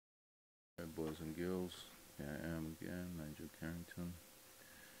boys and girls. Here I am again, Nigel Carrington,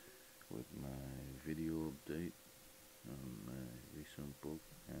 with my video update on my recent book,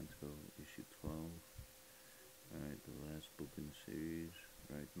 until issue 12. Alright, the last book in the series.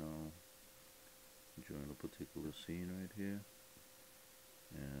 Right now, I'm drawing a particular scene right here,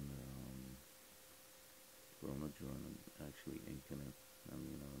 and but I'm not drawing, I'm actually inking it. I'm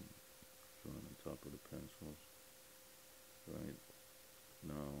drawing on top of the pencils. Right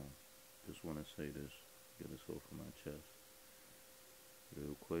now, just want to say this, get this off of my chest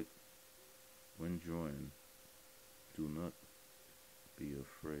real quick. When drawing, do not be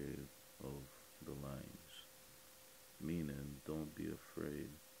afraid of the lines. Meaning, don't be afraid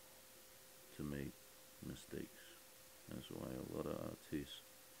to make mistakes. That's why a lot of artists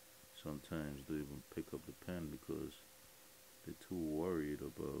sometimes don't even pick up the pen, because they're too worried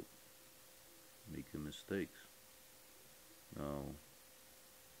about making mistakes. Now,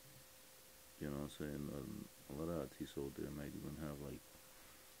 you know what I'm saying? A lot of artists out there might even have like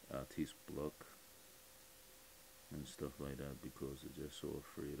artist block and stuff like that, because they're just so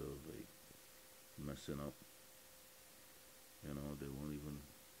afraid of like messing up. You know, they won't even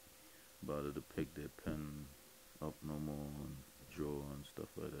bother to pick their pen up no more and draw and stuff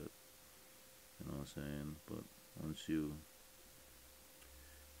like that. You know what I'm saying? But once you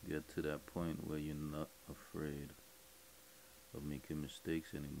get to that point where you're not afraid of making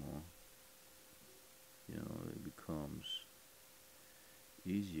mistakes anymore, you know, it becomes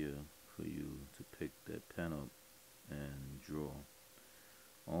easier for you to pick that pen up and draw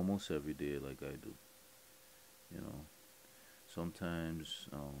almost every day like I do. You know, sometimes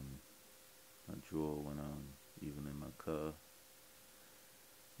I draw when I'm even in my car,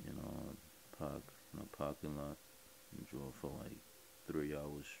 you know, park in a parking lot and draw for like 3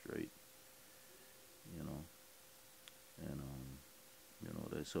 hours straight, you know, and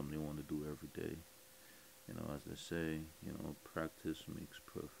that's something you want to do every day. You know, as they say, you know, practice makes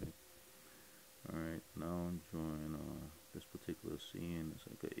perfect. Alright, now I'm drawing this particular scene. It's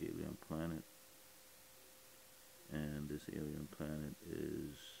like an alien planet, and this alien planet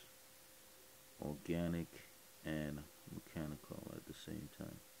is organic and mechanical at the same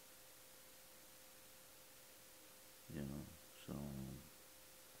time. You know, so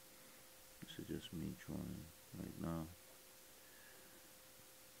this is just me drawing right now.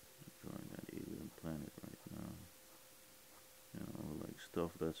 Drawing that alien planet right now. You know, like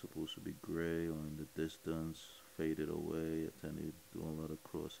stuff that's supposed to be gray or in the distance faded away. I tend to do a lot of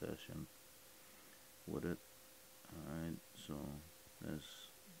cross hatching with it. Alright, so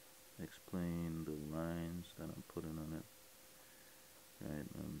let's explain the lines that I'm putting on it. Right,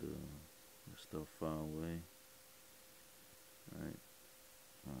 and the stuff far away. Alright,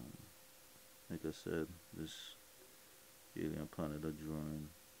 like I said, this alien planet I'm drawing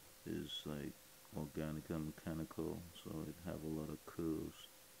is like organic and mechanical, so it have a lot of curves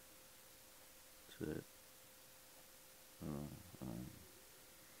to it. I'm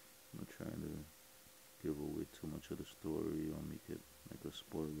not trying to give away too much of the story or make it like a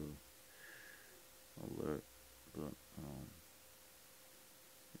spoiler alert, but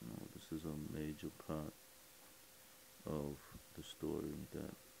you know, this is a major part of the story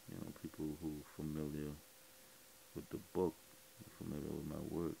that, you know, people who are familiar with the book, familiar with my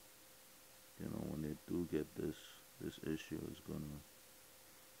work, you know, when they do get this issue, is gonna,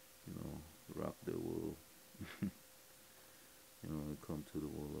 you know, rock their world. You know, when it comes to the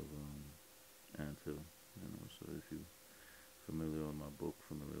world of Antil, you know. So if you familiar with my book,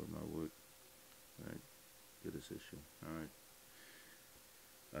 familiar with my work, right, get this issue. All right,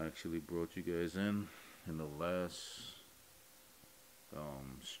 I actually brought you guys in the last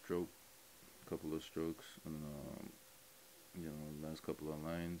stroke, couple of strokes, and you know, last couple of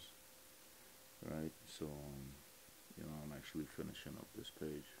lines. Right, so you know, I'm actually finishing up this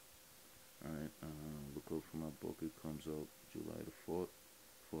page. Alright, look out for my book. It comes out July the 4th,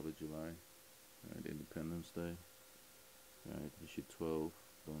 4th of July. Alright, Independence Day. Alright, issue 12,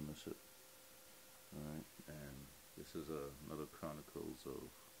 don't miss it. Alright, and this is another chronicles of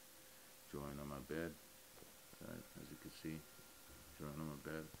drawing on my bed. Alright, as you can see, drawing on my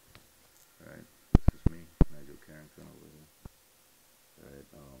bed. Alright, this is me, Nigel Carrington over here. Alright,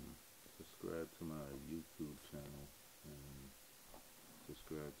 subscribe to my YouTube channel.